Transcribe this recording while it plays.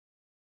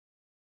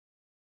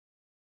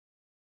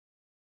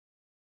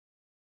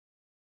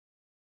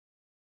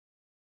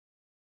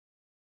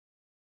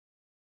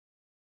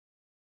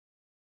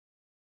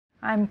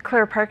I'm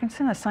Claire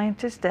Parkinson, a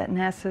scientist at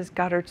NASA's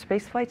Goddard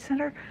Space Flight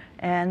Center,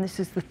 and this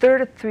is the third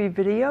of 3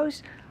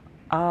 videos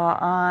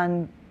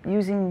on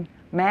using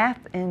math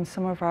in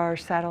some of our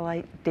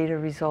satellite data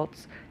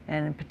results,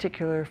 and in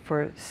particular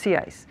for sea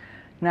ice.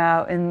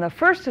 Now, in the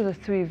first of the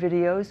 3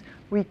 videos,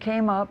 we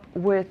came up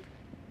with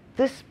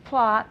this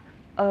plot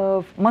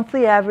of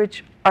monthly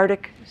average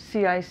Arctic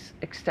sea ice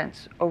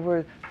extents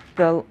over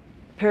the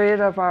period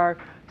of our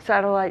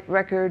satellite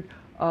record,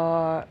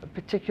 a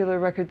particular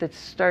record that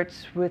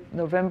starts with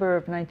November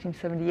of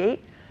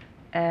 1978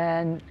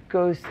 and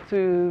goes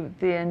through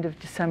the end of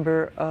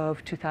December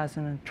of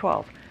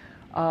 2012.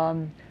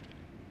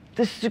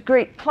 This is a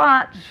great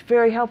plot. It's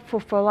very helpful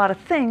for a lot of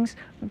things,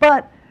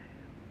 but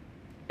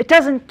it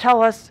doesn't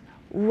tell us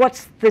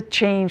what's the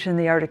change in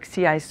the Arctic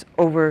sea ice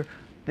over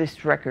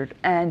this record.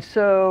 And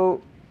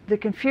so the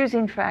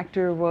confusing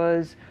factor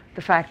was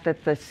the fact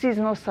that the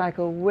seasonal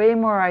cycle, way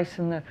more ice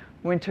in the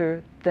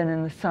winter than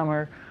in the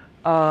summer,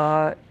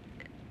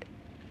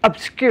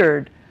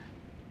 obscured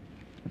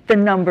the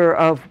number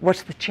of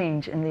what's the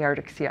change in the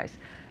Arctic sea ice.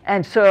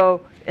 And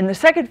so in the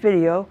second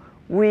video,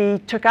 we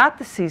took out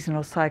the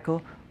seasonal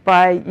cycle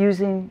by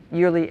using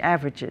yearly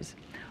averages.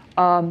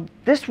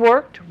 This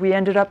worked. We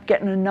ended up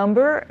getting a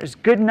number. It was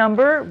a good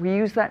number. We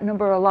used that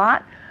number a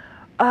lot.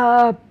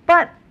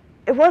 But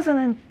it wasn't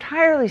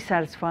entirely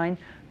satisfying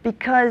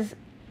because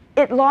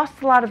it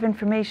lost a lot of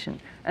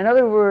information. In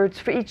other words,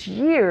 for each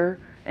year,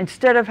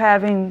 instead of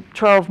having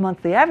 12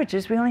 monthly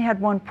averages, we only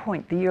had 1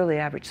 point, the yearly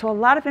average. So a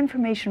lot of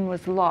information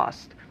was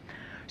lost.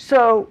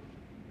 So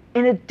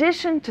in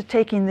addition to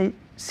taking the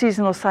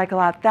seasonal cycle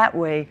out that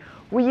way,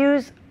 we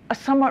use a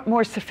somewhat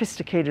more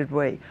sophisticated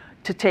way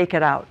to take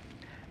it out.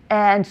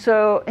 And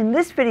so in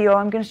this video,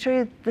 I'm going to show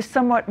you the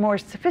somewhat more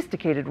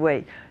sophisticated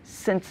way.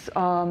 Since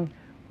we're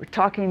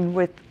talking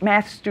with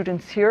math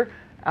students here,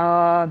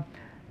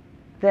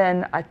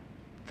 then I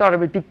thought it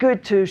would be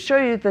good to show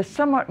you the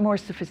somewhat more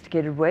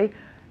sophisticated way.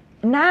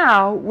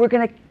 Now we're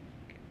going to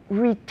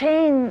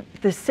retain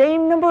the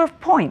same number of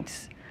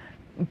points,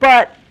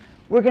 but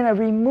we're going to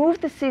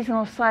remove the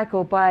seasonal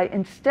cycle by,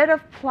 instead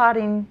of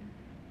plotting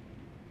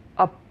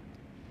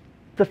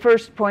the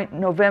first point,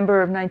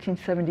 November of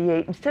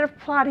 1978, instead of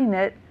plotting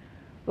it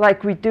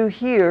like we do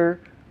here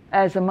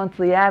as a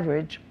monthly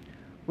average,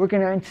 we're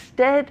going to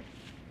instead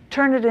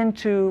turn it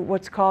into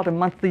what's called a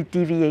monthly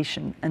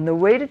deviation. And the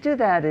way to do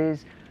that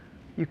is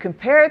you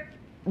compare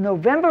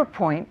November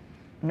point,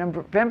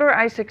 November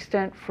ice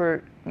extent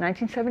for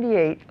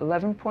 1978,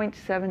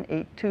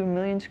 11.782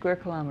 million square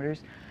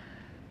kilometers,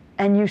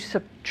 and you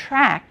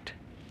subtract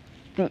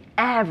the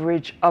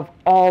average of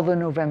all the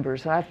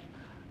Novembers. I've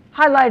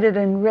highlighted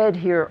in red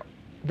here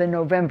the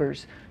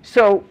Novembers.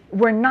 So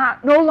we're no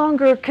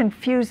longer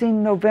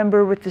confusing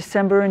November with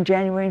December and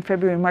January and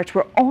February and March.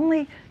 We're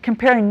only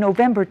comparing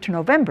November to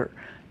November.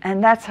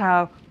 And that's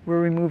how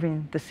we're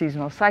removing the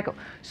seasonal cycle.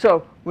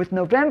 So with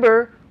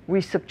November,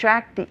 we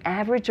subtract the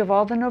average of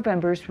all the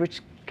Novembers, which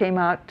came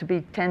out to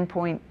be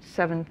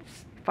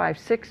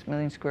 10.756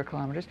 million square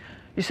kilometers.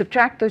 You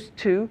subtract those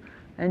two,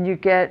 and you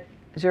get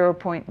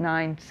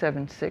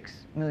 0.976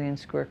 million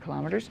square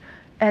kilometers.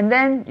 And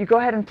then you go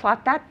ahead and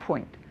plot that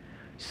point.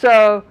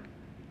 So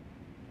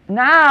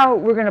now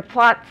we're going to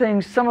plot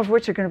things, some of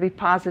which are going to be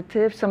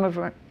positive, some of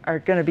them are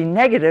going to be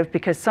negative,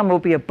 because some will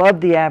be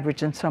above the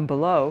average and some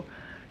below.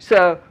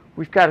 So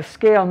we've got a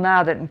scale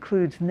now that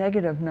includes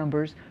negative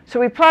numbers. So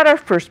we plot our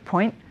first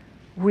point.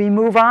 We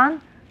move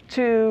on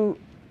to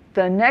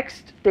the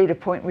next data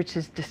point, which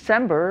is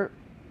December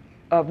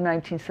of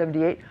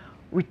 1978.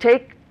 We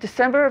take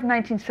December of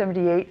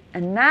 1978,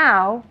 and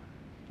now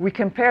we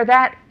compare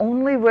that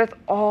only with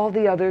all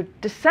the other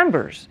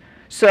Decembers.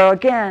 So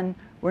again,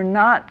 we're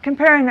not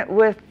comparing it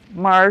with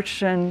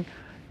March and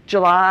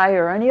July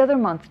or any other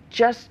month,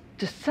 just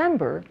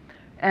December.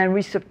 And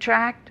we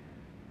subtract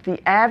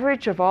the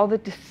average of all the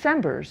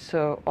Decembers.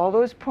 So all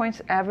those points,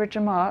 average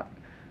them out,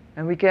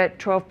 and we get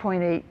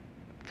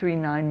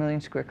 12.839 million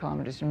square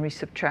kilometers. And we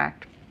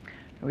subtract,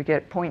 and we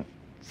get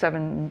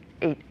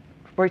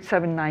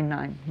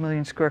 0.799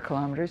 million square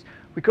kilometers.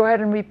 We go ahead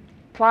and we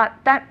plot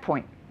that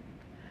point.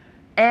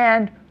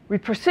 And we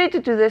proceed to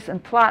do this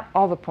and plot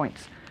all the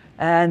points.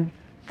 And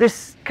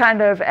this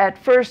kind of, at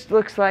first,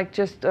 looks like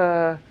just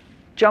a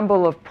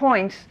jumble of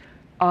points.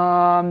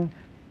 And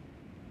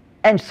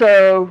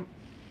so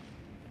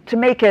to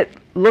make it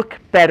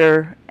look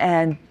better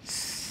and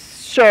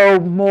show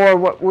more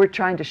what we're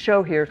trying to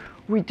show here,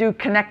 we do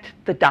connect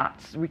the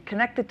dots. We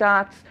connect the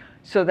dots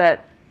so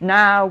that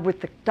now with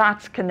the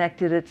dots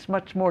connected, it's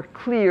much more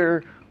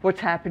clear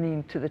what's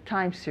happening to the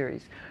time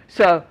series.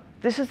 So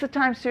this is the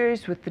time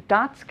series with the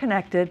dots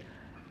connected.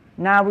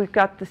 Now we've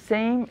got the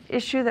same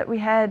issue that we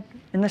had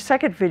in the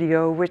second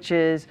video, which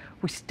is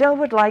we still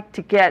would like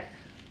to get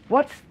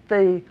what's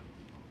the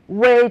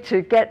way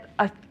to get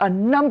a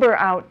number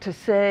out to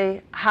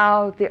say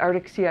how the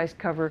Arctic sea ice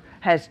cover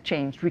has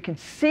changed. We can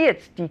see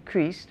it's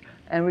decreased,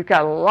 and we've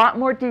got a lot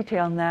more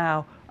detail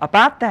now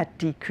about that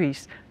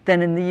decrease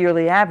than in the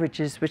yearly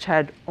averages, which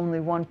had only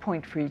 1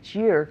 point for each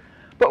year.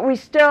 but we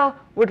still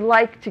would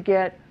like to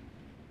get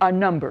a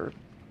number.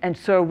 And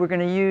so we're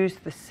going to use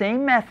the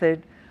same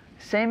method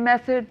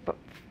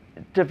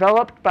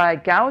developed by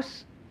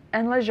Gauss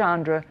and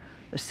Legendre,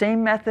 the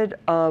same method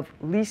of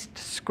least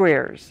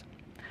squares.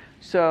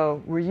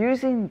 So we're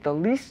using the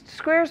least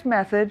squares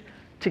method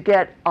to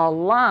get a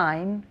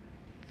line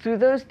through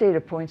those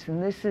data points,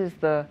 and this is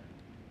the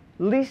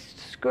least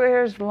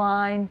squares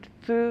line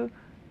through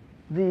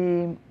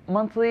the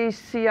monthly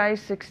sea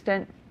ice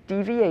extent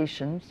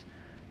deviations.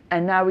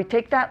 And now we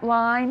take that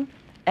line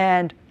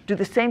and do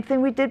the same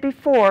thing we did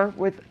before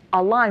with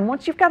a line.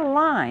 Once you've got a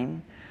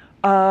line,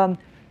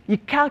 you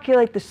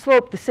calculate the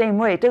slope the same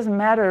way. It doesn't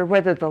matter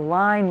whether the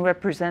line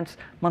represents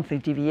monthly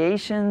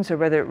deviations or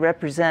whether it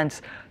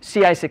represents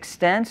sea ice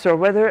extents or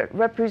whether it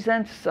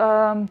represents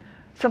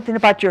something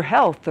about your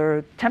health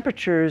or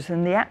temperatures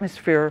in the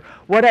atmosphere,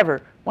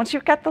 whatever. Once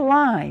you've got the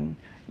line,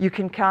 you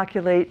can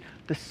calculate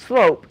the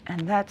slope,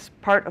 and that's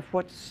part of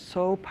what's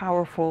so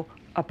powerful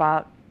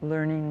about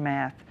learning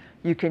math.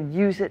 You can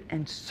use it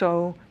in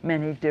so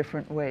many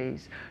different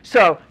ways.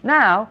 So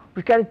now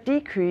we've got a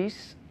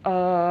decrease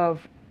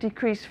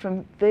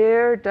from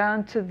there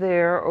down to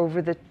there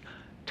over the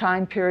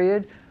time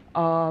period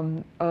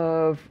of,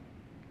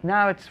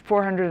 now it's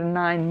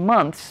 409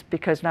 months,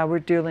 because now we're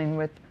dealing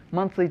with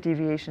monthly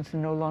deviations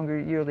and no longer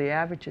yearly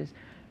averages.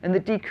 And the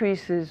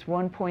decrease is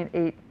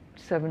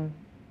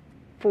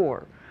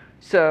 1.874.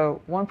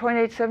 So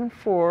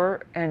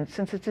 1.874, and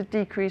since it's a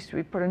decrease,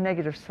 we put a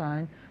negative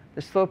sign.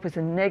 The slope is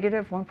a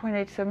negative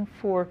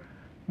 1.874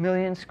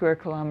 million square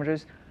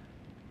kilometers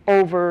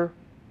over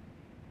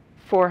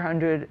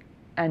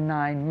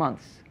 409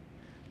 months.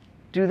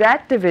 Do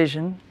that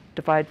division,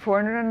 divide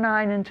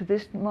 409 into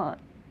this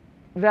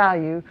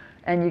value,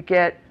 and you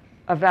get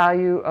a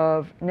value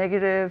of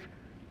negative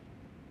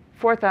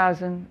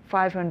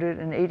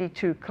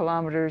 4,582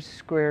 kilometers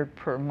squared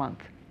per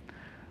month.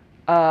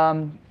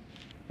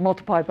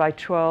 Multiplied by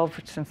 12,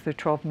 since there are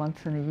 12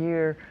 months in a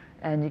year,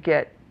 and you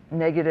get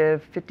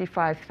negative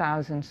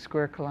 55,000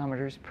 square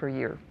kilometers per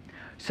year.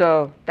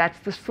 So that's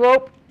the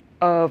slope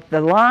of the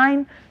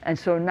line, and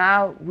so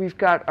now we've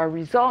got our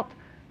result,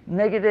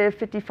 negative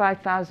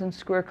 55,000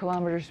 square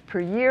kilometers per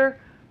year.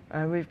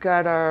 We've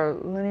got our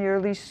linear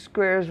least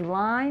squares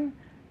line,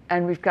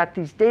 and we've got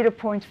these data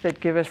points that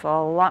give us a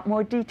lot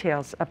more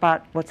details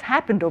about what's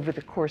happened over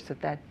the course of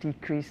that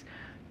decrease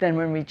than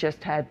when we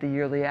just had the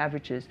yearly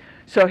averages.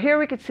 So here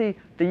we could see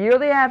the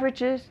yearly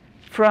averages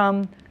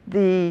from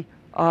the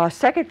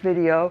second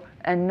video,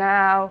 and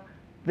now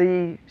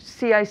the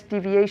sea ice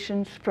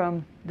deviations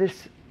from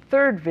this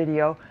third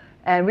video.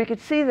 And we could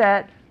see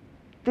that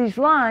these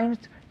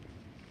lines,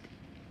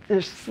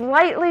 they're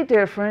slightly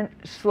different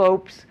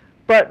slopes,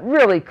 but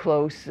really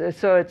close.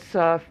 So it's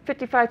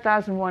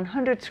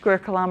 55,100 square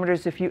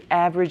kilometers if you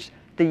average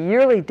the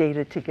yearly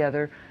data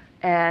together,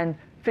 and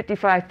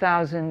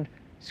 55,000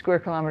 square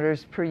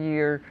kilometers per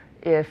year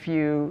if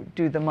you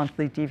do the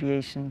monthly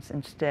deviations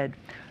instead.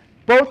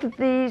 Both of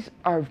these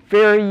are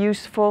very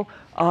useful.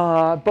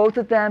 Both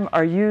of them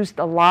are used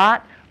a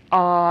lot,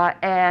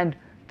 and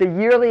the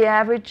yearly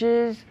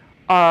averages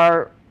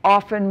are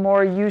often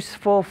more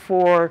useful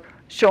for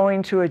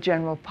showing to a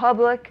general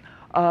public.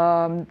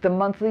 The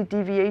monthly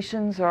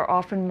deviations are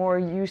often more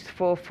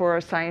useful for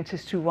a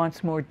scientist who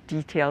wants more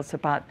details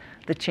about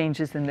the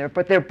changes in there.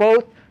 But they're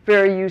both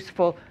very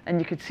useful, and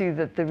you can see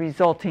that the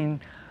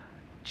resulting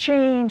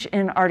change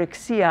in Arctic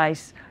sea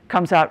ice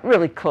comes out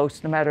really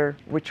close no matter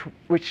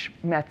which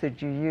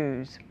method you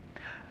use.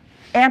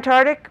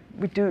 Antarctic,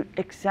 we do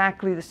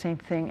exactly the same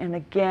thing, and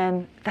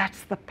again,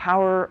 that's the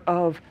power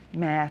of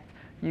math.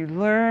 You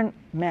learn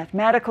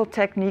mathematical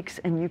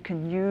techniques, and you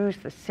can use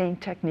the same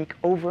technique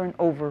over and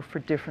over for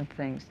different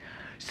things.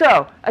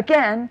 So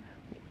again,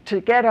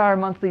 to get our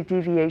monthly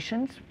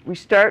deviations, we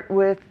start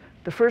with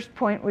the first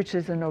point, which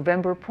is a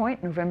November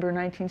point, November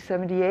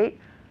 1978.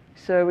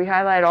 So we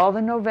highlight all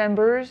the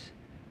Novembers,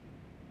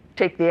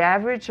 take the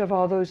average of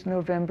all those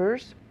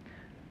Novembers,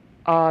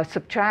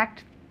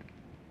 subtract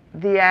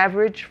the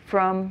average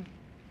from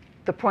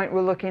the point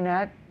we're looking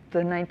at, the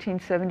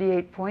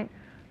 1978 point,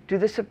 do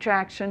the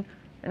subtraction,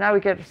 and now we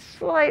get a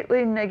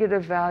slightly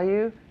negative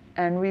value,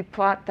 and we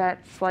plot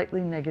that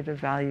slightly negative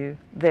value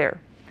there.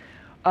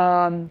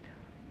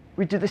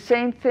 We do the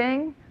same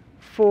thing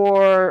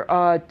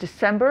for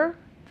December,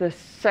 the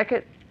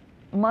second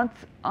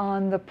month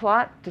on the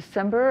plot,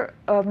 December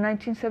of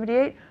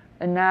 1978,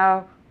 and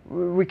now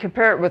we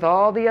compare it with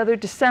all the other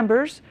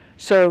Decembers.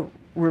 So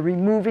we're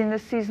removing the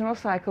seasonal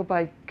cycle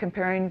by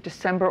comparing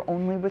December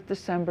only with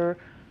December,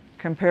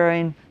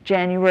 comparing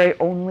January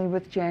only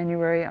with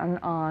January, and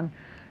on.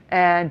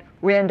 And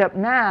we end up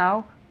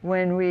now,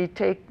 when we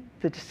take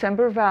the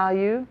December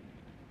value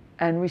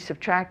and we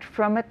subtract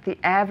from it the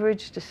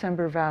average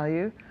December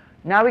value,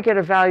 now we get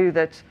a value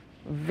that's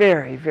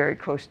very, very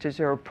close to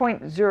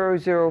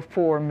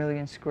 0.004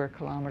 million square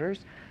kilometers.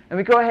 And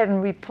we go ahead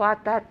and we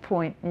plot that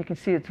point, and you can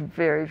see it's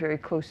very, very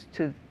close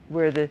to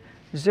where the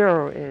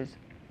 0 is.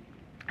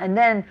 And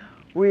then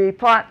we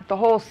plot the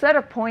whole set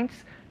of points,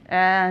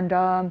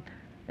 and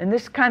And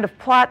this kind of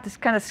plot, this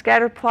kind of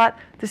scatter plot,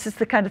 this is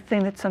the kind of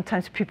thing that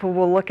sometimes people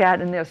will look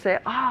at and they'll say,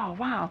 oh,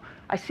 wow,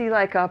 I see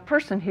like a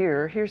person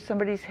here. Here's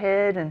somebody's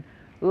head and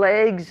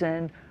legs,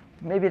 and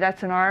maybe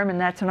that's an arm and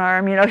that's an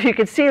arm. You know, you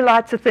can see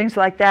lots of things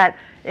like that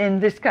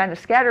in this kind of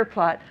scatter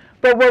plot.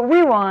 But what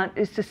we want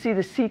is to see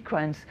the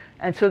sequence.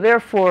 And so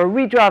therefore,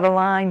 we draw the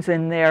lines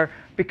in there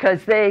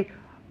because they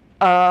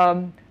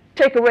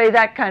take away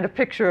that kind of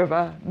picture of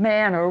a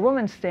man or a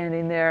woman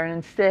standing there, and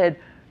instead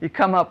you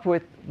come up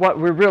with what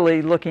we're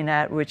really looking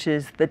at, which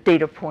is the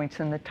data points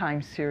and the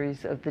time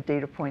series of the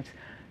data points.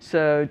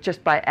 So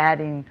just by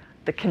adding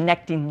the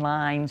connecting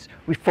lines,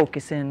 we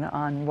focus in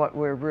on what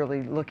we're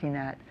really looking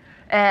at.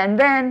 And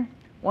then,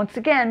 once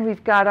again,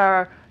 we've got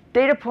our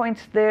data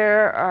points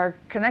there, our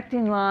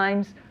connecting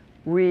lines.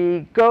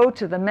 We go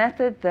to the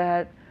method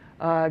that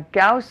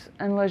Gauss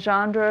and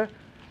Legendre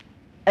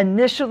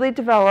initially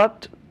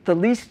developed, the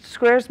least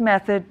squares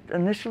method,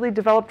 initially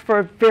developed for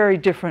a very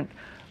different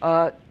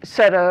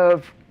set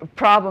of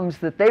problems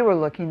that they were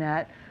looking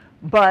at,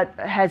 but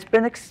has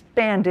been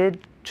expanded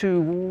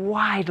to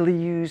widely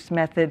used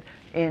method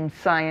in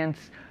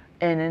science,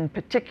 and in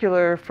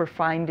particular for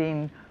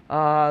finding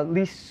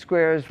least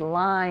squares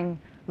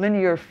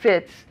linear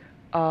fits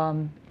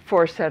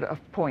for a set of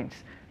points.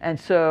 And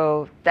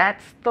so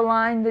that's the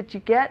line that you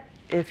get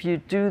if you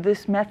do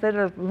this method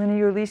of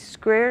linear least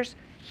squares.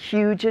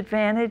 Huge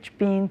advantage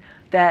being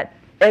that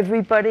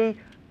everybody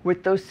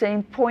with those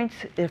same points,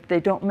 if they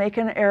don't make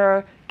an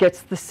error,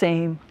 gets the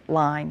same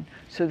line.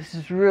 So this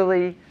is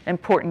really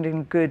important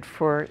and good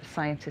for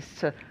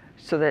scientists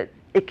so that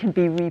it can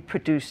be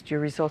reproduced.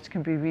 Your results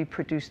can be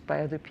reproduced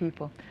by other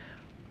people.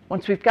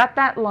 Once we've got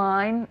that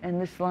line,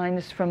 and this line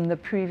is from the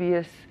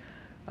previous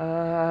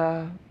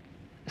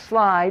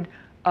slide,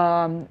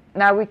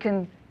 now we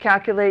can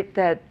calculate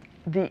that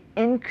the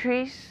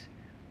increase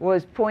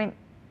was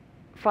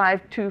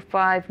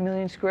 0.525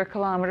 million square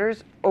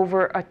kilometers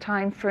over a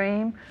time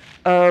frame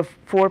of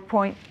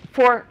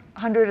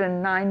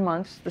 409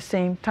 months, the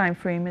same time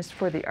frame as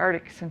for the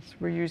Arctic, since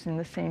we're using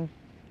the same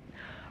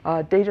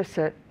data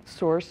set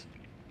source.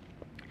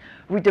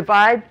 We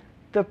divide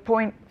the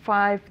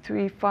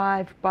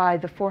 0.535 by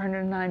the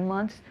 409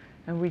 months,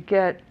 and we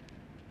get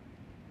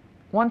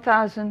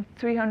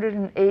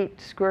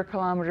 1,308 square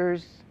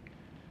kilometers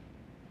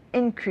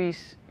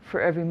increase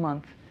for every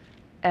month,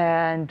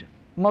 and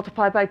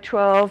multiply by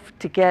 12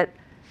 to get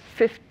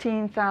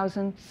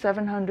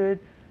 15,700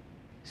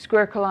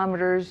 square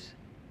kilometers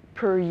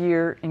per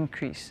year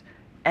increase.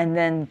 And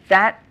then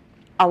that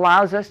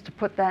allows us to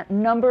put that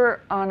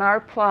number on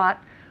our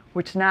plot,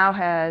 which now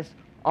has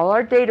all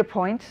our data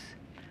points.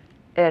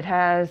 It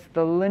has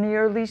the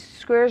linear least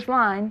squares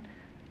line,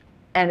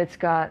 and it's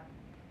got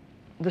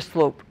the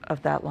slope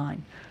of that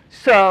line.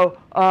 So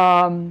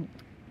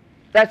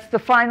that's the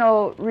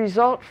final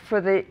result for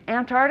the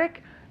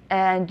Antarctic,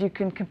 and you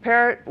can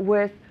compare it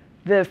with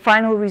the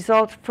final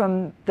result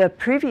from the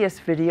previous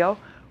video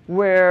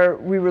where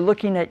we were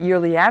looking at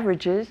yearly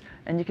averages,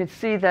 and you can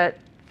see that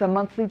the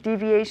monthly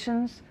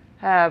deviations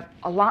have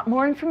a lot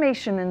more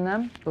information in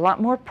them, a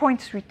lot more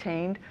points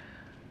retained,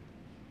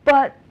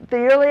 but the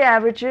yearly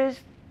averages,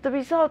 the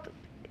result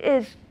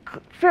is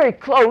very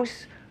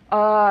close.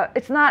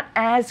 It's not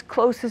as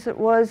close as it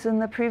was in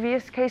the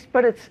previous case,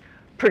 but it's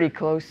pretty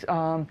close.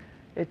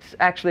 It's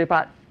actually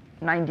about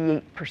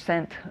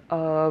 98%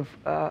 of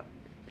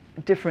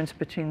difference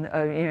between,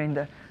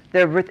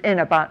 they're within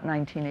about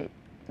 98%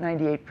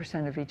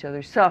 of each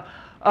other. So,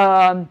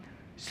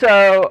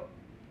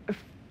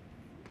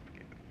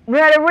 no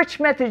matter which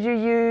method you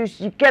use,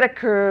 you get a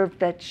curve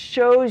that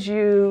shows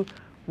you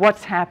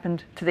what's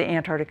happened to the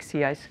Antarctic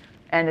sea ice,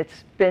 and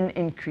it's been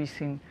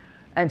increasing.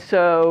 And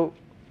so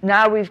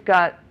now we've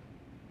got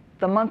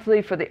the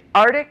monthly for the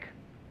Arctic,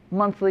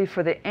 monthly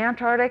for the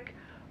Antarctic,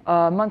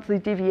 monthly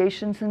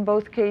deviations in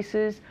both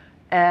cases,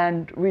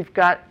 and we've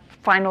got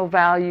final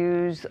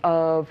values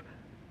of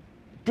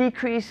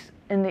decrease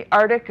in the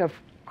Arctic of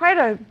quite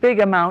a big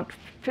amount,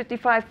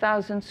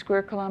 55,000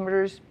 square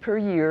kilometers per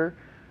year,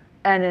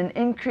 and an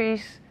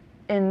increase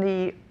in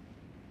the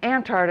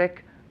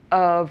Antarctic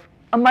of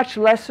a much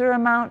lesser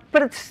amount,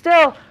 but it's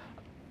still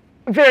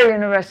very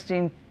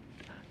interesting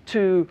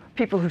to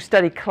people who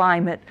study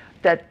climate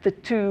that the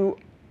two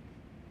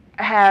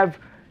have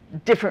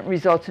different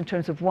results in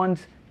terms of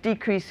one's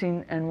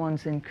decreasing and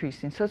one's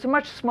increasing. So it's a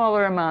much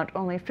smaller amount,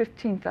 only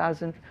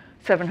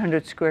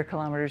 15,700 square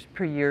kilometers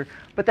per year,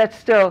 but that's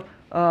still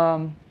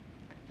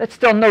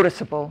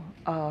noticeable.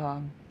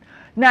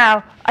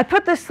 Now, I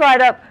put this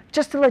slide up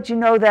just to let you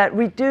know that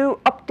we do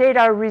update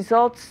our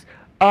results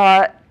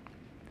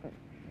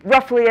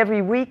roughly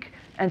every week.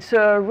 And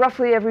so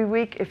roughly every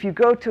week, if you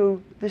go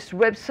to this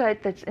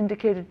website that's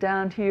indicated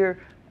down here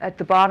at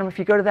the bottom, if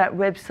you go to that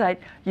website,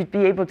 you'd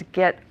be able to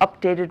get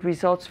updated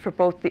results for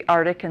both the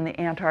Arctic and the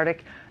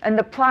Antarctic. And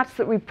the plots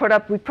that we put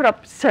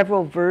up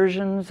several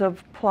versions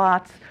of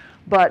plots,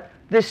 but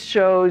this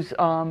shows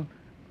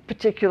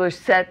particular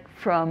set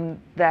from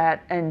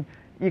that. And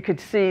you could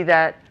see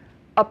that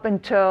up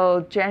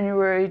until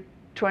January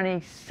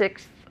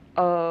 26th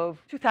of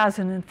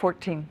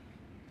 2014.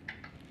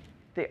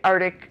 The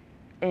Arctic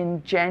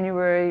in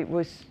January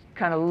was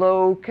kind of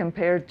low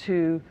compared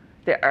to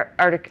the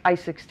Arctic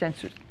ice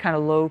extent was kind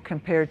of low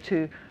compared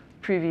to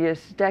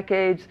previous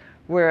decades,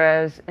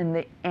 whereas in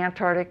the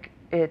Antarctic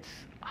it's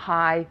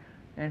high.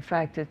 In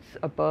fact, it's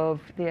above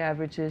the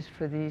averages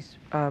for these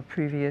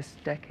previous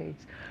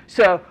decades.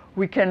 So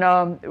we can,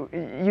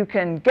 you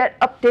can get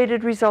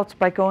updated results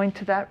by going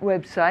to that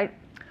website.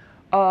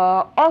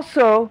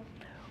 Also,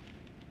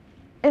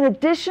 in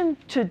addition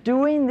to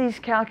doing these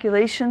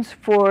calculations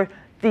for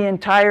the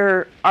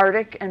entire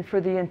Arctic and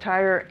for the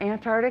entire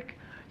Antarctic,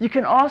 you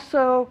can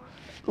also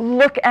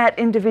look at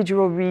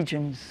individual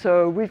regions.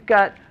 So we've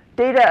got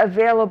data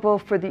available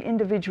for the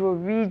individual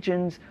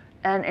regions,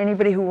 and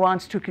anybody who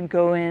wants to can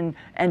go in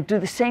and do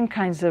the same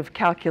kinds of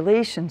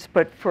calculations,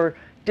 but for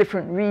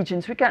different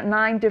regions. We've got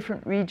 9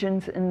 different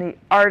regions in the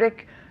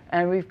Arctic,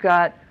 and we've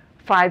got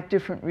 5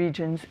 different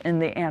regions in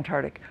the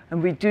Antarctic.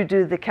 And we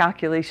do the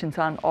calculations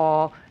on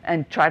all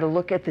and try to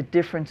look at the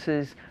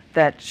differences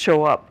that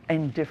show up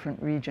in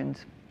different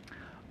regions.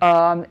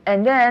 And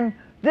then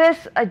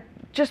this I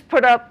just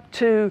put up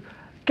to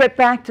get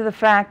back to the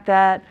fact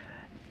that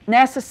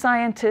NASA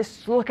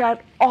scientists look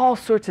at all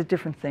sorts of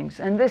different things.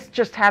 And this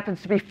just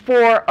happens to be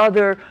 4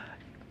 other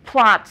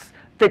plots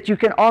that you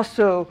can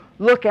also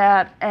look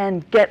at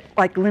and get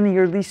like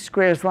linear least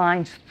squares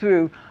lines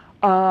through.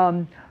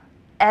 And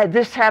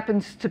this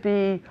happens to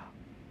be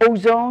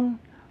ozone,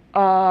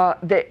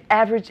 the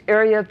average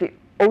area of the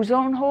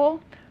ozone hole.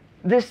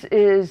 This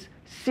is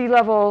sea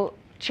level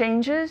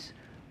changes.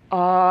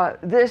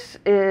 This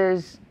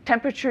is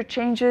temperature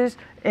changes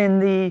in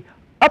the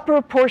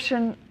upper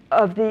portion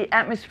of the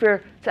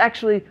atmosphere. It's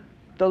actually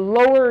the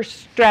lower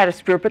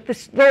stratosphere, but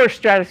this lower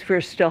stratosphere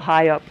is still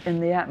high up in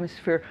the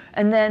atmosphere.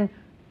 And then,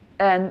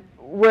 and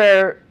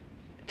where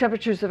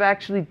temperatures have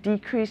actually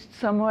decreased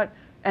somewhat,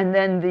 and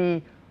then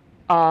the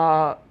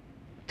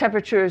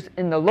temperatures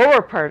in the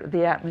lower part of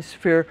the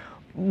atmosphere,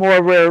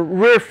 more where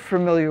we're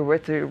familiar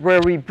with, where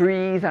we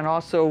breathe, and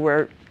also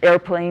where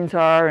airplanes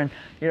are, and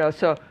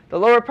so the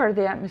lower part of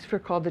the atmosphere,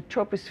 called the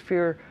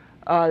troposphere,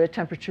 the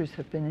temperatures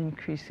have been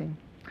increasing.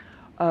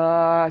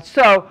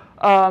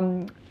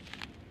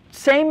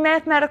 Same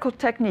mathematical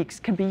techniques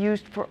can be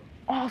used for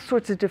all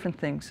sorts of different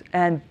things,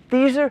 and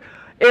these are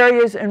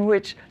areas in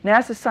which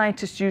NASA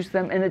scientists use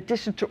them in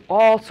addition to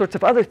all sorts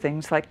of other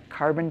things like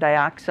carbon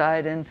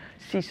dioxide and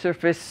sea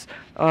surface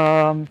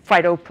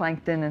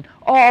phytoplankton and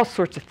all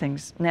sorts of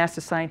things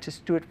NASA scientists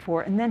do it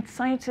for. And then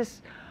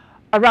scientists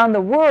around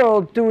the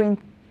world doing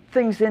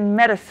things in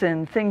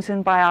medicine, things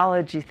in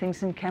biology,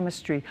 things in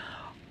chemistry,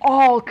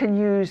 all can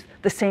use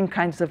the same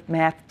kinds of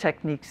math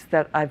techniques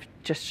that I've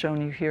just shown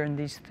you here in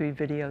these 3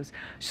 videos.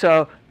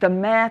 So the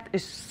math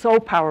is so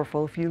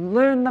powerful. If you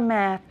learn the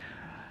math,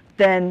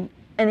 then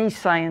any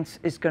science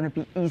is going to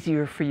be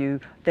easier for you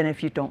than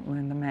if you don't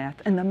learn the math.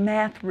 And the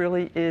math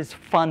really is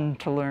fun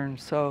to learn.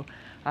 So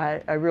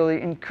I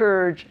really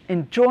encourage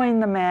enjoying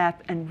the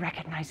math and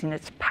recognizing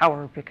its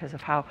power because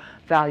of how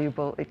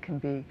valuable it can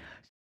be.